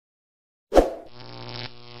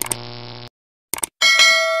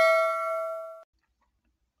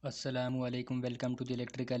अस्सलामुअलैकुम, welcome to the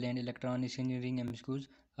electrical and electronics engineering Mcq's।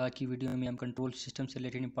 आज की वीडियो में हम कंट्रोल सिस्टम से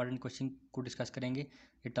रिलेटेड इंपॉर्टेंट क्वेश्चन को डिस्कस करेंगे।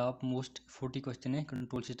 ये टॉप मोस्ट 40 क्वेश्चन है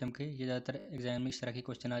कंट्रोल सिस्टम के। ये ज़्यादातर एग्जाम में इस तरह के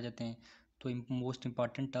क्वेश्चन आ जाते हैं। तो most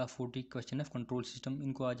important top 40 question of control system,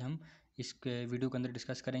 इनको आज हम इस वीडियो के अंदर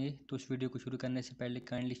डिस्कस करेंगे। तो इस वीडियो को शुरू करने से पहले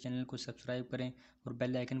काइंडली चैनल को सब्सक्राइब करें और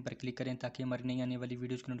बेल आइकन पर क्लिक करें ताकि हमारी नई आने वाली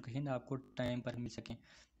वीडियोज़ की नोटिफिकेशन आपको टाइम पर मिल सकें।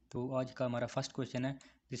 तो आज का हमारा फर्स्ट क्वेश्चन है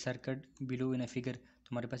the circuit below in a figure. तो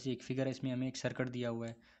हमारे पास एक फिगर है, इसमें हमें एक सर्किट दिया हुआ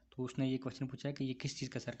है। तो उसने ये क्वेश्चन पूछा है कि ये किस चीज़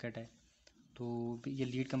का सर्किट है। तो ये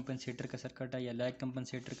लीड कंपनसेटर का सर्किट है या लैग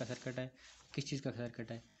कंपनसेटर का सर्किट है, किस चीज़ का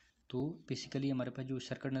सर्किट है। तो बेसिकली हमारे पास जो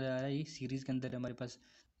सर्किट नज़र आ रहा है ये सीरीज़ के अंदर है। हमारे पास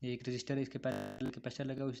एक रजिस्टर है, इसके पैरेलल कैपेसिटर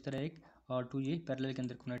लगा हुआ, इस तरह एक R2 ये पैरेलल के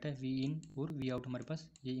अंदर कनेक्ट है। वी इन और वी आउट हमारे पास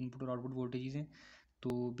ये इनपुट और आउटपुट वोल्टेजेस हैं। तो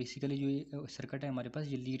बेसिकली जो ये सर्किट है हमारे पास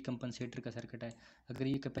ये लीड कंपनसेटर का सर्किट है। अगर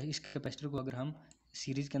ये इस कैपेसिटर को अगर हम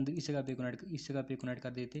सीरीज़ के अंदर इस जगह पे कनेक्ट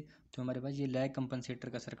कर देते तो हमारे पास ये लैग कंपनसेटर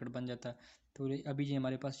का सर्किट बन जाता। तो अभी ये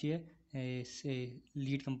हमारे पास ये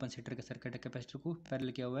लीड कंपनसेटर का सर्किट है। कैपेसिटर को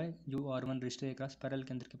पैरेलल किया हुआ है, जो R1 रजिस्टर के क्रॉस पैरेलल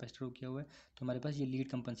के अंदर कैपेसिटर को किया हुआ है। तो हमारे पास ये लीड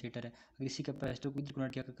कंपनसेटर है। अगर इसी कैपेसिटर को इधर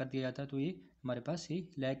कनेक्ट कर दिया जाता तो ये हमारे पास ये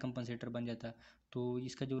लैग कंपनसेटर बन जाता। तो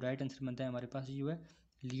इसका जो राइट आंसर बनता है हमारे पास जो है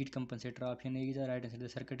lead compensator. Option A is the right answer. The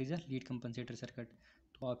circuit is a lead compensator circuit.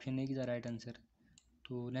 तो option A is the right answer.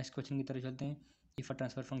 तो नेक्स्ट क्वेश्चन की तरफ चलते हैं। If a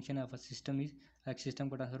transfer function of a system is, एक system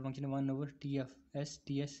का transfer function 1/TF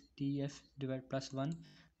divide +1,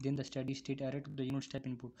 then the steady state error to the unit step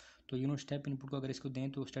input. तो unit step input को अगर इसको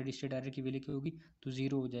दें तो स्टेडी स्टेट एरर की वैल्यू क्या होगी, तो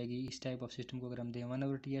 0 हो जाएगी। इस टाइप ऑफ सिस्टम को अगर हम दें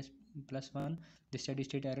 1/TS+1, the steady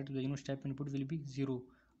state error to the unit step input will be 0।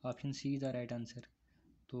 Option C is the right answer.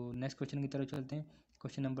 तो नेक्स्ट क्वेश्चन की तरफ चलते हैं।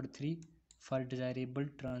 Question number 3, for desirable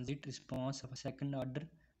transit response of second order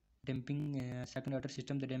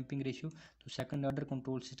system the damping ratio. तो second order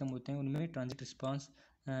control system होते हैं, उनमें transit response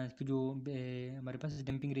की जो हमारे पास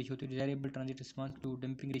डैम्पिंग रेशियो होती है, डिजायरेबल ट्रांजिट रिस्पांस जो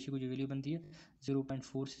डैम्पिंग रेशियो की जो वैल्यू बनती है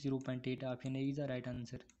 0.4 से 0.8। Option A is the right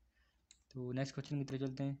answer. तो नेक्स्ट क्वेश्चन की तरफ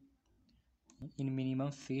चलते हैं। इन minimum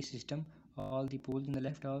phase system all the poles in the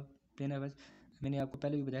left of plane of, मैंने आपको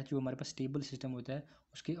पहले भी बताया जो हमारे पास स्टेबल सिस्टम होता है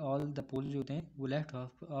उसके ऑल द पोल्स जो होते हैं वो लेफ्ट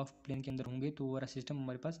ऑफ प्लेन के अंदर होंगे, तो वो वाला सिस्टम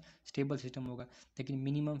हमारे पास स्टेबल सिस्टम होगा। लेकिन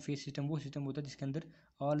मिनिमम फेज सिस्टम वो सिस्टम होता है जिसके अंदर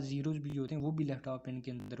ऑल जीरोज भी जो होते हैं वो भी लेफ्ट ऑफ प्लेन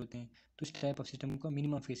के अंदर होते हैं। तो इस टाइप ऑफ सिस्टम को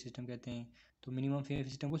मिनिमम फेज सिस्टम कहते हैं। तो मिनिमम फेज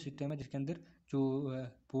सिस्टम वो सिस्टम है जिसके अंदर जो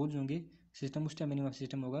पोल्स होंगे, सिस्टम उस टाइम मिनिमम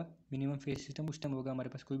सिस्टम होगा। मिनिमम फेज सिस्टम उस टाइम होगा हमारे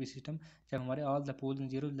पास कोई भी सिस्टम जब हमारे all the poles in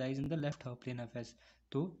zero lies in the left of plane of S.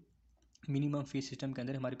 तो मिनिमम फेज सिस्टम के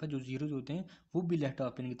अंदर हमारे पास जो जीरोज होते हैं वो भी लेफ्ट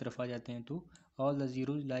ऑफ प्लेन की तरफ आ जाते हैं। तो all the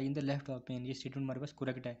zeros lie in the left of plane, ये स्टेटमेंट हमारे पास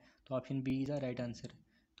करेक्ट है। तो option B is the right answer.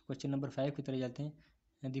 तो क्वेश्चन नंबर 5 की तरफ जाते हैं।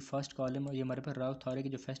 द फर्स्ट कॉलम, ये हमारे पास राउथ थ्योरी की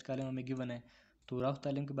जो फर्स्ट कॉलम हमें गिवन है। तो राउथ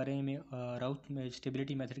कॉलम के बारे में राउथ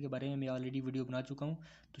स्टेबिलिटी मेथड के बारे में मैं ऑलरेडी वीडियो बना चुका हूँ,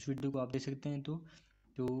 तो उस वीडियो को आप देख सकते हैं। तो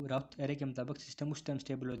राउथ एरे के मुताबिक सिस्टम उस टाइम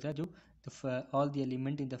स्टेबल होता है जो all the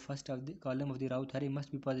element in the first of the column of the राउथ array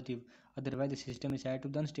must be positive, otherwise the system is side to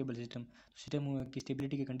the unstable system. System की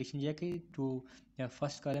स्टेबिलिटी की कंडीशन ये है कि जो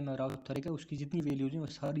फर्स्ट कॉलम है राउथ एरे का उसकी जितनी वैल्यूज हैं वो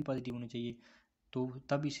सारी पॉजिटिव होनी चाहिए, तो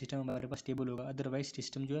तब ही सिस्टम हमारे पास स्टेबल होगा। अदरवाइज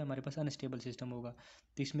सिस्टम जो है हमारे पास अनस्टेबल सिस्टम होगा।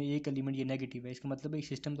 तो इसमें एक एलिमेंट ये नेगेटिव है, इसका मतलब है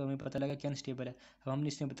सिस्टम तो हमें पता लगा कि अनस्टेबल है। अब हमने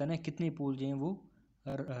इसमें बताना है कितने पोल जो हैं वो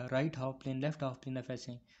right half plane left half plane of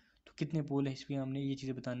ऐसे हैं, तो कितने पोल है इसमें हमने ये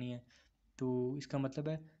चीज़ें बतानी है। तो इसका मतलब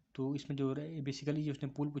है, तो इसमें जो बेसिकली जो उसने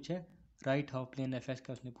पोल पूछा है right half plane F S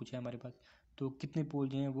का उसने पूछा है हमारे पास। तो कितने पोल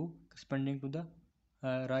जो हैं वो corresponding to the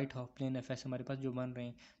right half plane F S हमारे पास जो बन रहे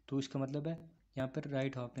हैं। तो इसका मतलब है यहाँ पर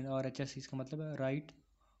राइट हाफ प्लेन और एच एस, इसका मतलब है राइट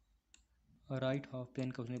हाफ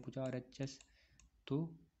प्लेन का उसने पूछा और एच एस। तो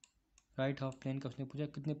राइट हाफ प्लेन का उसने पूछा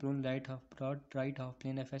कितने plane right half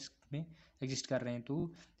plane F S में एग्जिस्ट कर रहे हैं।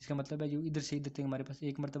 तो इसका मतलब है जो इधर से इधर तक हमारे पास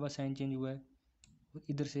एक मरतबा साइन चेंज हुआ है,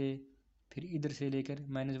 इधर से फिर इधर से लेकर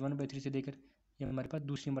 -1/3 से लेकर ये हमारे पास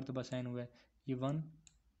दूसरी मरतबा साइन हुआ है, ये 1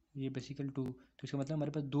 ये बेसिकल 2। तो इसका मतलब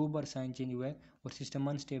हमारे पास 2 बार साइन चेंज हुआ है और सिस्टम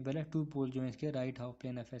अनस्टेबल है। 2 पोल जो है इसके right half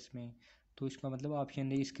plane F S में। तो इसका मतलब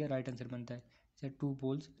ऑप्शन ए इसका राइट आंसर बनता है। 2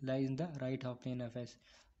 poles lie in the right half plane F S.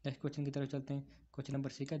 Next question की तरफ चलते हैं। क्वेश्चन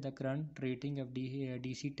नंबर 6 है the current rating of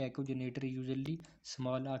DC taco generator usually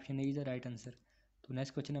small. Option A is the right answer. तो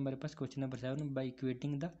next question हमारे पास question number 7, by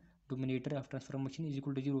equating the dominator of transformation is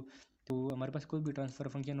equal to 0। तो हमारे पास कोई भी ट्रांसफर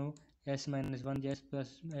फंक्शन हो S-1 या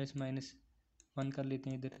S-1 कर लेते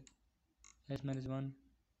हैं, इधर S-1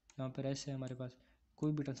 यहाँ पर S है हमारे पास।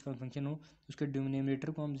 कोई भी ट्रांसफर फंक्शन हो उसके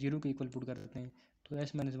डिनोमिनेटर को हम 0 के इक्वल पुट कर देते हैं। तो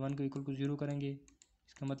S-1 को इक्वल टू 0 करेंगे,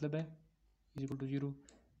 इसका मतलब है इज इक्वल टू 0।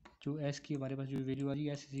 जो S की हमारे पास जो वैल्यू आ रही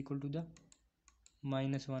है S is equal to the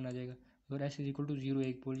 -1 आ जाएगा। और S इज इक्वल टू 0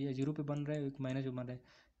 एक पोल या 0 पे बन रहा है, एक माइनस पे बन रहा है।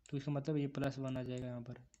 तो इसका मतलब ये +1 आ जाएगा यहाँ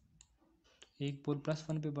पर। एक पोल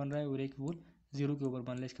 +1 पे बन रहा है और एक पोल 0 के ऊपर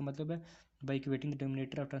बन रहा है। इसका मतलब है by equating the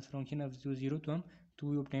denominator of transfer function of 0 तो हम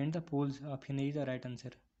we obtain the poles. Option A is the right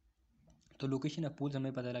answer. तो लोकेशन ऑफ पोल्स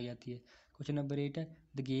हमें पता लग जाती है। क्वेश्चन नंबर 8 है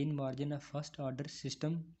the gain margin of first order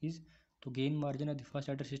system is. तो gain margin of the first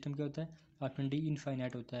order system क्या होता है? ऑप्शन डी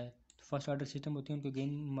इनफाइनाइट होता है। तो फर्स्ट ऑर्डर सिस्टम होते हैं उनको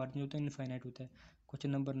गेन मार्जिन होता है इनफाइनाइट होता है। क्वेश्चन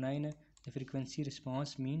नंबर 9 है the frequency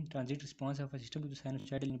response mean transit response of a system to the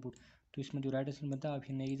sinusoidal input. तो इसमें जो राइट आंसर बनता है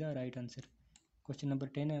option A is the right answer. Question number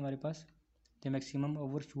 10 है हमारे पास the maximum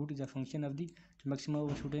overshoot is a function of the. जो maximum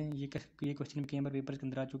overshoot है ये क्वेश्चन कई बार पेपर के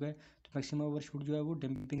अंदर आ चुका है। तो मैक्सिमम ओवरशूट जो है वो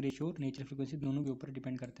डंपिंग रेशियो और नेचुरल फ्रीक्वेंसी दोनों के ऊपर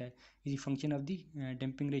डिपेंड करता है। Is function of the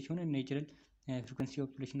dumping ratio and natural frequency of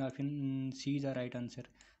operation. Option C is the right answer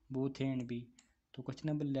both A and B. तो क्वेश्चन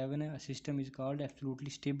नंबर 11 है a system is called absolutely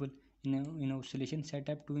stable in oscillation set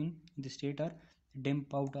up to in the state are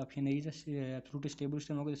damp out. Option A is absolutely stable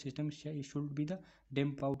system होगा the system should be the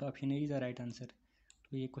damp out. Option A is the right answer.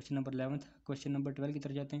 तो ये question number 11 था। Question number 12 की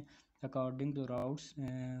तरफ जाते हैं। According to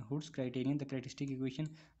routes criterion the characteristic equation.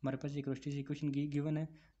 हमारे पास एक कैरेक्टरिस्टिक इक्वेशन गिवन है।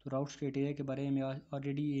 तो राउट्स क्राइटेरिया के बारे में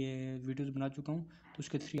ऑलरेडी वीडियोस बना चुका हूँ। तो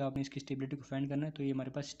उसके थ्रू आपने इसकी स्टेबिलिटी को फाइंड करना है। तो ये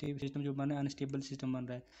हमारे पास सिस्टम जो बन रहा है अनस्टेबल सिस्टम बन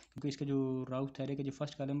रहा है क्योंकि इसका जो राउट थ्योरी का जो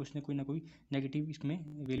फर्स्ट कॉलम है उसमें कोई ना कोई नेगेटिव इसमें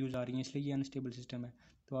वैल्यूज़ आ रही हैं, इसलिए ये अनस्टेबल सिस्टम है।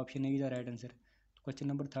 तो option A is the right answer. Question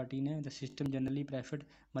number 13 है द सिस्टम जनरली प्रेफर्ड।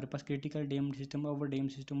 हमारे पास critical damped system, over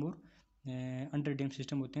damped system और अंडर डैम्ड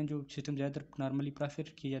सिस्टम होते हैं। जो सिस्टम ज़्यादातर नॉर्मली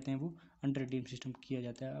प्रेफर किए जाते हैं वो अंडर डैम्ड सिस्टम किया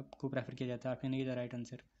जाता है, आपको प्रेफर किया जाता है। Option A the right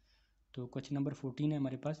answer. तो क्वेश्चन नंबर 14 है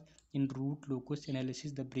हमारे पास इन root locus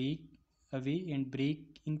analysis the break away and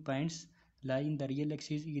break in points lie in the real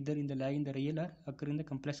axis either in the lie in the real और अकर इन द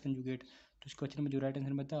कम्प्लेक्स कंजुगेट। तो इस question में जो right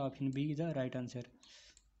answer बनता है option B is the right answer.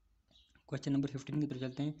 Question number 15 की तरफ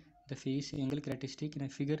चलते हैं। The face angle characteristic in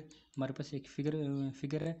figure. हमारे पास एक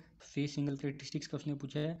फिगर है फेस एंगल कैरेक्टरिस्टिक्स का उसने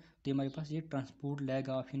पूछा है। तो हमारे पास ये transport lag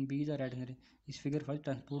option B is the right answer. इस फिगर फर्स्ट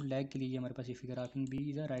ट्रांसपोर्ट लैग के लिए हमारे पास ये figure option B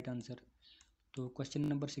is the right answer. तो क्वेश्चन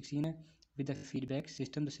नंबर 16 है with the feedback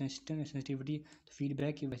system the system sensitivity. तो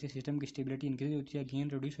फीडबैक की वजह से सिस्टम की स्टेबिलिटी इंक्रीज होती है, गेन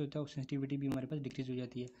रिड्यूस होता है और सेंसिटिविटी भी हमारे पास डिक्रीज हो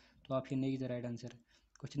जाती है। तो option A is the right answer.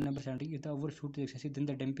 Question number 17 if the overshoot is excessive then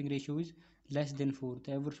the dumping ratio is less than 4।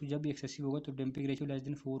 तो ओवरशूट जब भी एक्सेसिव होगा तो डंपिंग रेशियो लेस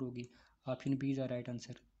देन 4 होगी। Option B is the right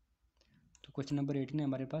answer. तो question number 18 है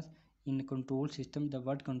हमारे पास in control system the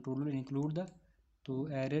word controller include the. तो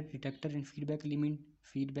error detector and feedback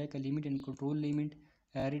element and control element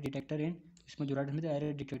error detector and. इसमें जो right answer है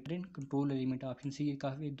error detector and control element. Option C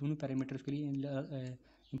काफ़ी दोनों parameters के लिए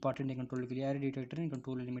इंपॉर्टेंट है कंट्रोल के लिए, error detector and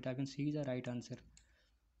control element. Option C is the right answer.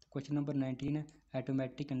 Question number 19 है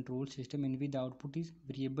automatic control system in with output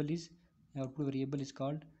variable is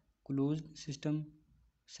called close system,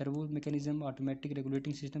 servo mechanism, automatic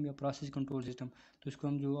regulating system या process control system. तो इसको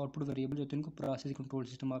हम जो output variable होते हैं उनको process control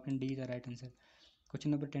system. Option D is the right answer. Question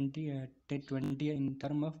number 20 in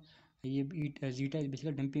term of ये zeta is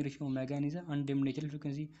basically dumping ratio omega N is अनडिम्ड natural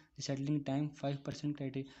frequency settling time 5%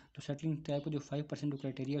 criteria. तो settling time को जो 5%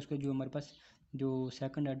 criteria उसका जो हमारे पास जो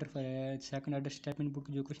सेकंड ऑर्डर स्टेप इनपुट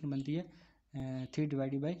की जो क्वेश्चन बनती है 3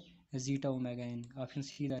 divided by zeta omega N. Option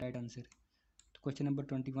see the right answer. तो क्वेश्चन नंबर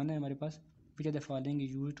 21 है हमारे पास which are the following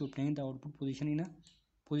is use to obtain the output position in a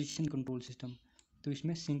position control system. तो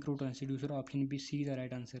इसमें synchro transducer. Option B see the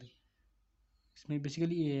right answer. इसमें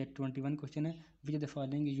basically ये 21 question है which are the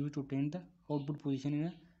following is use to obtain the output position in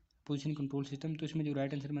a position control system. तो इसमें जो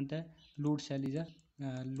right answer बनता है load cell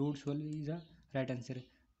is a right answer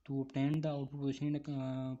to obtain the output position in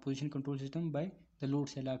position control system by the load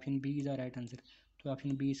cell. Option B is the right answer. तो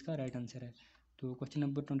option B इसका right answer है। तो question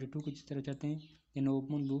number 22 को जिस तरह चाहते हैं in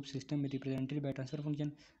open loop system में रिप्रेजेंटेड बाय ट्रांसफर फंक्शन।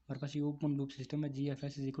 हमारे पास ये ओपन लूप सिस्टम है जी F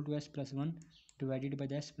S is equal to S+1 divided by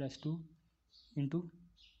S+2 into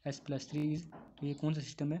S+3 is. तो ये कौन सा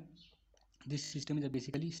सिस्टम है? This system is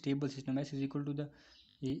basically stable system. S is equal to the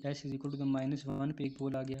 -1 पे एक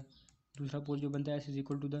पोल आ गया, दूसरा पोल जो बनता है S is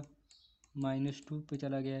equal to the -2 पे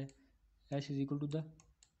चला गया है, S is equal to the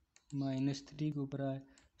 -3 के ऊपर आया है।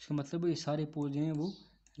 इसका मतलब ये सारे पोल जो हैं वो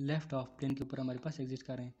लेफ्ट ऑफ प्लेन के ऊपर हमारे पास एग्जिस्ट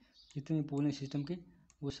कर रहे हैं। जितने पोल हैं सिस्टम के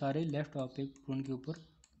वो सारे लेफ्ट ऑफ प्लेन के ऊपर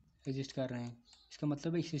एग्जिस्ट कर रहे हैं। इसका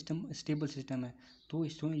मतलब है सिस्टम स्टेबल सिस्टम है। तो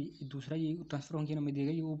इसमें दूसरा ये ट्रांसफर फंक्शन हमें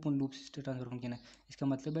देगा ये ओपन लूप ट्रांसफर फंक्शन है। इसका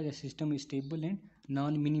मतलब है system stable and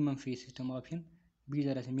non minimum phase system. Option B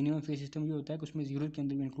ज़रा से मिनिमम फेज सिस्टम ये होता है कि उसमें जीरो के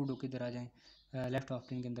अंदर इंक्लूड होकर इधर आ जाएँ, लेफ्ट ऑफ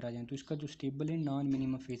प्लेन के अंदर आ जाएँ। तो इसका जो stable and non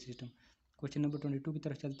minimum phase system. Question number 22 की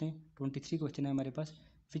तरफ चलते हैं। 23 क्वेश्चन है हमारे पास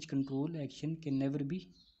which control action can never be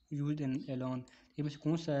use Elon. ये में से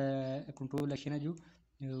कौन सा कंट्रोल एक्शन है जो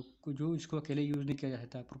इसको अकेले यूज़ नहीं किया जा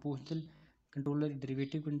सकता? Proportional controller,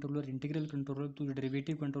 derivative controller, integral controller, तो जो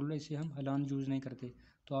डेरिवेटिव कंट्रोलर इसे हम हलान यूज़ नहीं करते,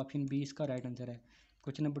 तो ऑप्शन बी इसका राइट आंसर है।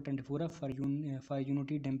 क्वेश्चन नंबर 24 है, for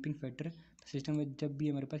unity damping factor system में जब भी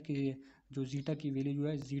हमारे पास कि जो जीटा की वैल्यू जो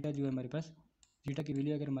है, जीटा जो है हमारे पास, जीटा की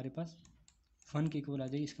वैल्यू अगर हमारे पास 1 के इक्वल आ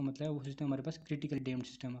जाए, इसका मतलब है वो सिस्टम हमारे पास क्रिटिकल डैम्प्ड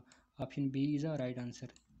सिस्टम है। Option B is a right answer.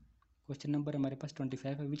 Question number हमारे पास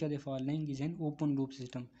 25 है, which are the following is an open loop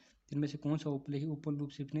system, जिनमें से कौन सा ओपन लूप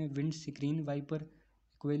सिस्टम है? Wind screen wiper,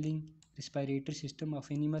 एक्वेलिंग respiratory system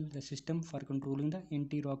of animal, the system for controlling the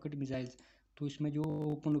anti rocket missiles. तो इसमें जो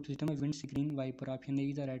ओपन लूप सिस्टम है wind screen wiper, option A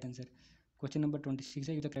is the right answer. Question number 26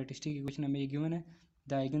 है, the characteristic question हमें given है,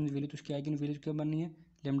 the eigen value, तो उसकी eigen value क्या बननी है?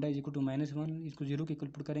 लेमडा इज इक्वल टू -1, इसको जीरो के इक्वल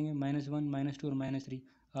पुट करेंगे, -1, -2 और -3,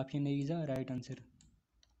 option A is the right answer.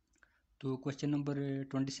 तो क्वेश्चन नंबर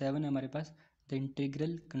 27 है हमारे पास, the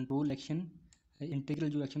integral control action, integral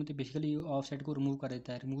जो एक्शन होती है बेसिकली ऑफसेट को रिमूव कर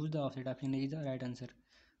देता है, remove the offset, option is the right answer.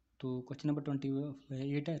 तो क्वेश्चन नंबर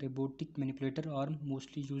 28 है, robotic manipulator arm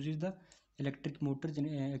mostly uses the electric motor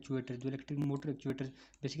actuator, जो electric motor actuator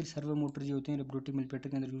basically servo motor जो होते हैं रोबोटिक मैनिपुलेटर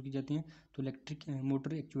के अंदर यूज की जाती हैं, तो electric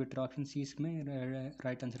motor actuator, option C इसमें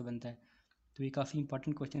राइट आंसर बनता है। तो ये काफ़ी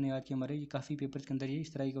इंपॉर्टेंट क्वेश्चन है आज के हमारे, ये काफ़ी पेपर्स के अंदर ये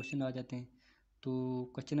इस तरह के क्वेश्चन आ जाते हैं। तो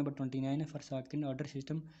क्वेश्चन नंबर 29 है, फॉर सेकंड ऑर्डर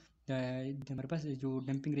सिस्टम हमारे पास जो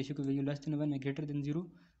डंपिंग रेशियो की value less than 1 greater than 0,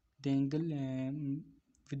 the angle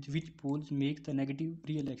with which poles make the negative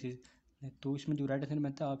real axis, तो इसमें जो राइट आंसर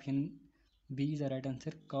बनता है option B is the right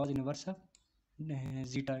answer, cause inverse of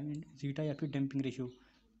zeta, zeta या फिर डंपिंग रेशियो।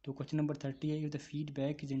 तो question number 30 है, if the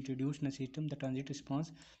feedback is introduce in system the transit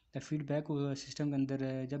response, the feedback system के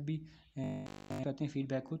अंदर जब भी कहते हैं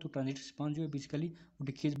फीडबैक को, तो ट्रांजिट रिस्पांस जो है बेसिकली वो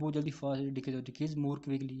डिकेज बहुत जल्दी फास्ट डिकेज होती है, डिकेज मोर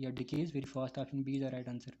क्विकली या decays very fast, option B is the right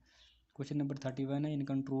answer. Question number 31 है, in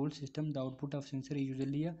control system the output of sensor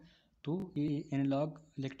usually है, तो ये analogue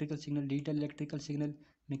electrical signal, digital electrical signal,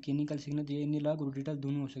 mechanical signal, ये analogue और digital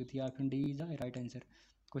दोनों हो सकती है, option D is the right answer.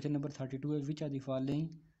 Question number 32 है, which are the following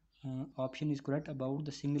option is correct about the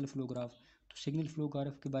signal flow graph, तो सिग्नल फ्लो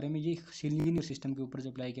ग्राफ के बारे में ये लीनियर सिस्टम के ऊपर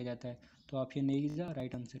अप्लाई किया जाता है, तो option A is the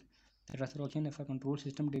right answer. Transfer function of control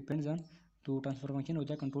system depends on, तो ट्रांसफर फंक्शन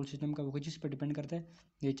होता है कंट्रोल सिस्टम का, वो किस पर डिपेंड करता है?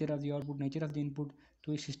 Nature of the output, nature of the input,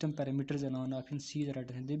 तो इस system parameters alone, option C is the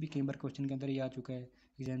right answer. ये भी कई बार क्वेश्चन के अंदर ये आ चुका है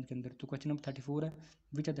एग्जाम के अंदर। तो क्वेश्चन नंबर 34 है,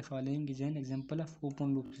 which are the following is an example of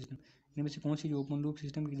open loop system, इनमें से कौन सी जो ओपन लूप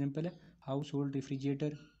सिस्टम की एग्जांपल है? House hold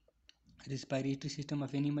refrigerator, respiratory system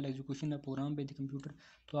of animal, execution of program by the computer,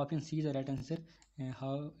 तो option C is the right answer,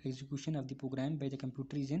 how execution of the programme by the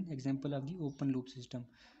computer is an example of the open loop system.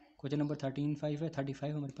 Question number 35 है,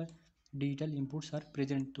 35 हमारे पास, digital inputs are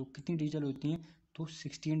present, तो कितनी digital होती हैं? तो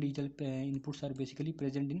 16 digital inputs are basically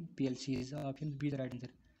present in PLCs, option be the right answer.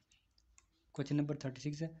 Question number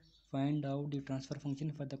 36 है, find out the transfer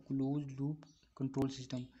function for the close loop control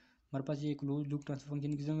system, हमारे पास ये क्लोज लूप ट्रांसफर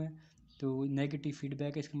फंक्शन किस्म है, तो नेगेटिव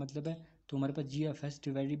फीडबैक है इसका मतलब है, तो हमारे पास GFS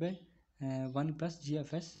divided by 1 plus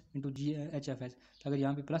GFS into HFS, अगर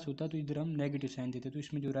यहाँ पे प्लस होता है तो इधर हम नेगेटिव साइन देते, तो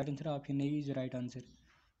इसमें जो राइट आंसर है option A is right answer,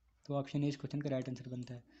 तो ऑप्शन ए इस क्वेश्चन का राइट आंसर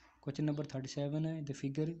बनता है। क्वेश्चन नंबर 37 है, the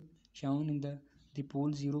figure shown in the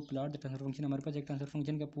pole zero plot the transfer function, हमारे पास एक ट्रांसफर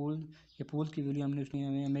फंक्शन का पोल या पोल्स की वैल्यू हमने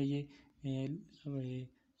उसमें हमें ये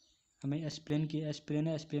हमें एस प्लेन के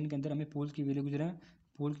अंदर हमें पोल्स की वैल्यू गुजरा है,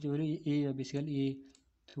 पोल की जो वैल्यू ए है बेसिकली ए,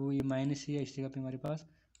 तो ये माइनस ए है इस जगह पे हमारे पास,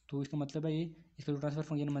 तो इसका मतलब है ये इसका जो ट्रांसफर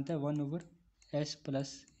फंक्शन बनता है 1/s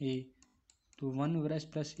प्लस ए, तो 1/s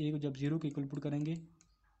प्लस ए को जब जीरो के इक्वल पुट करेंगे,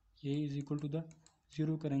 ए is equal to the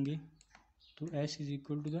zero करेंगे, तो S is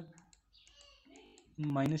equal to the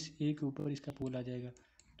minus ए के ऊपर इसका पोल आ जाएगा,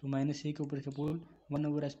 तो माइनस ए के ऊपर इसका पोल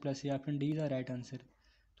 1/s plus A, option D is the right answer.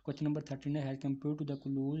 Question number 39 has compared to the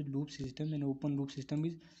closed loop system, an open loop system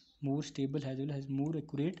is more stable as well as more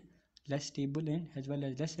accurate, less stable and as well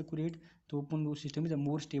as less accurate, तो open loop system is a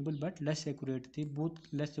more stable but less accurate, तो बहुत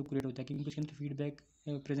less accurate होता है क्योंकि उसके अंदर feedback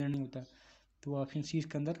present नहीं होता, तो ऑप्शन सी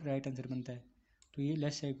इसके अंदर राइट आंसर बनता है, तो ये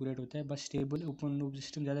लेस एक्यूरेट होता है, बस स्टेबल ओपन लूप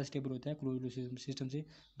सिस्टम ज़्यादा स्टेबल होता है क्लोज लूप सिस्टम से,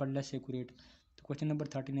 बट लेस एक्यूरेट। तो क्वेश्चन नंबर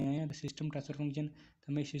 39 है, सिस्टम ट्रांसफर फंक्शन, तो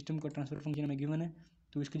हमें सिस्टम का ट्रांसफर फंक्शन हमें गिवन है,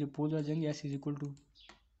 तो इसके जो पोल आ जाएंगे एस इज इक्वल टू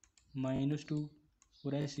 -2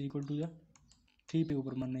 और एस इक्वल टू द 3 पे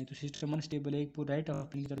ऊपर मानना है, तो सिस्टम अनस्टेबल है, एक पूरा राइट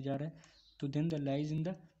ऑप्शन की तरफ जा रहा है, तो then the lies in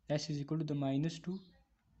the S is equal to the -2,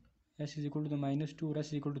 S is equal to the -2 और S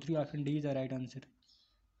is equal to 3, option D is the right answer,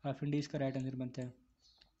 option D इसका राइट आंसर बनता है।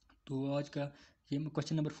 तो आज का ये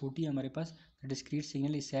क्वेश्चन नंबर 40 है हमारे पास, discrete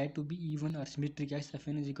signal is said to be even और symmetric, x of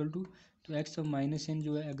N is equal to, तो एक्स ऑफ माइनस एन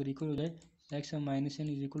जो है अगर इक्वल हो जाए, x of minus N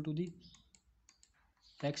is equal to the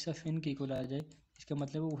x of N के इक्वल आ जाए, इसका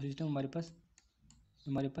मतलब वो सिस्टम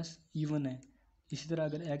हमारे पास इवन है। इसी तरह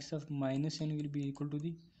अगर x of minus N will be equal to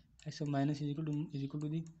the x of minus is equal to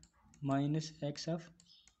the minus x of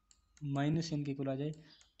minus N के इक्वल आ जाए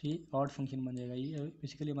तो ये ऑड फंक्शन बन जाएगा। ये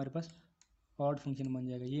बेसिकली हमारे पास ऑड फंक्शन बन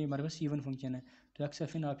जाएगा। ये हमारे पास इवन फंक्शन है, तो x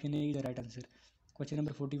of an option A is the right answer. Question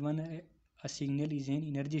number 41, a signal is an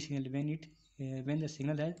energy signal when the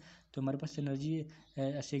signal है, तो हमारे पास एनर्जी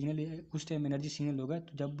सिग्नल उस टाइम एनर्जी सिग्नल होगा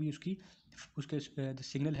तो जब भी उसके the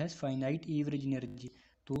signal has finite average energy.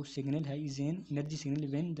 तो सिग्नल है is an energy signal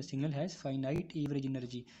when the signal has finite average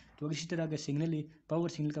energy. तो इसी तरह अगर सिग्नल पावर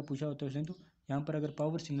सिग्नल का पूछा होता है उसने, तो यहाँ पर अगर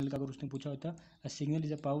पावर सिग्नल का अगर उसने पूछा होता a signal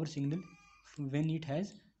is a power signal when it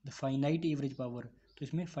has the finite average power, तो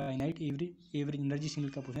इसमें फाइनाइट एवरेज एनर्जी सिग्नल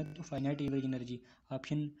का पूछना है, तो finite average energy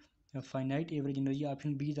option finite average energy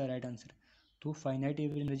option B is the right answer. तो फाइनाइट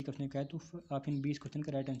एवरेज एनर्जी का कहा है, तो ऑप्शन बी इस क्वेश्चन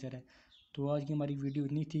का राइट आंसर है। तो आज की हमारी वीडियो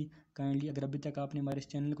इतनी थी। काइंडली अगर अभी तक आपने हमारे इस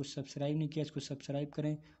चैनल को सब्सक्राइब नहीं किया, इसको सब्सक्राइब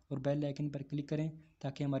करें और बेल आइकन पर क्लिक करें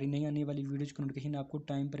ताकि हमारी नई आने वाली वीडियोज़ की नोटिफिकेशन आपको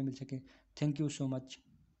टाइम पर मिल सके। Thank you so much.